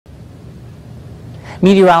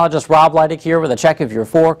Meteorologist Rob Leidick here with a check of your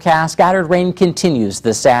forecast. Scattered rain continues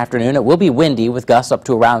this afternoon. It will be windy with gusts up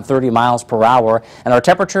to around 30 miles per hour, and our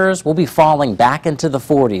temperatures will be falling back into the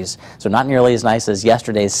 40s. So not nearly as nice as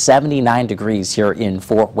yesterday's 79 degrees here in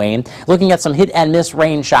Fort Wayne. Looking at some hit and miss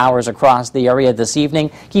rain showers across the area this evening.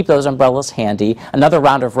 Keep those umbrellas handy. Another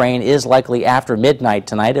round of rain is likely after midnight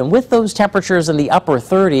tonight, and with those temperatures in the upper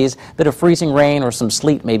 30s, a bit of freezing rain or some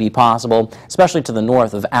sleet may be possible, especially to the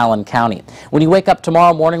north of Allen County. When you wake up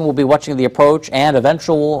tomorrow morning, we'll be watching the approach and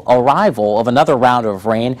eventual arrival of another round of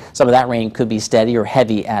rain. Some of that rain could be steady or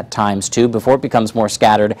heavy at times too before it becomes more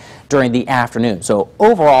scattered during the afternoon. So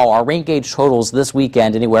overall, our rain gauge totals this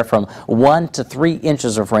weekend anywhere from 1 to 3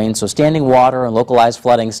 inches of rain. So standing water and localized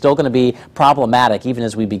flooding still going to be problematic even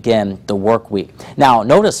as we begin the work week. Now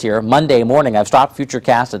notice here, Monday morning, I've stopped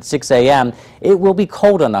Futurecast at 6 a.m. It will be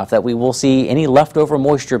cold enough that we will see any leftover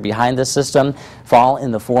moisture behind this system fall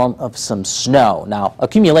in the form of some snow. Now,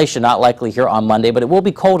 accumulation not likely here on Monday, but it will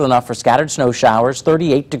be cold enough for scattered snow showers,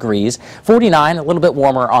 38 degrees, 49, a little bit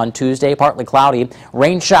warmer on Tuesday, partly cloudy,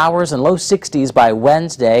 rain showers and low 60s by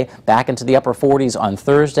Wednesday, back into the upper 40s on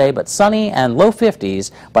Thursday, but sunny and low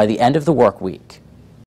 50s by the end of the work week.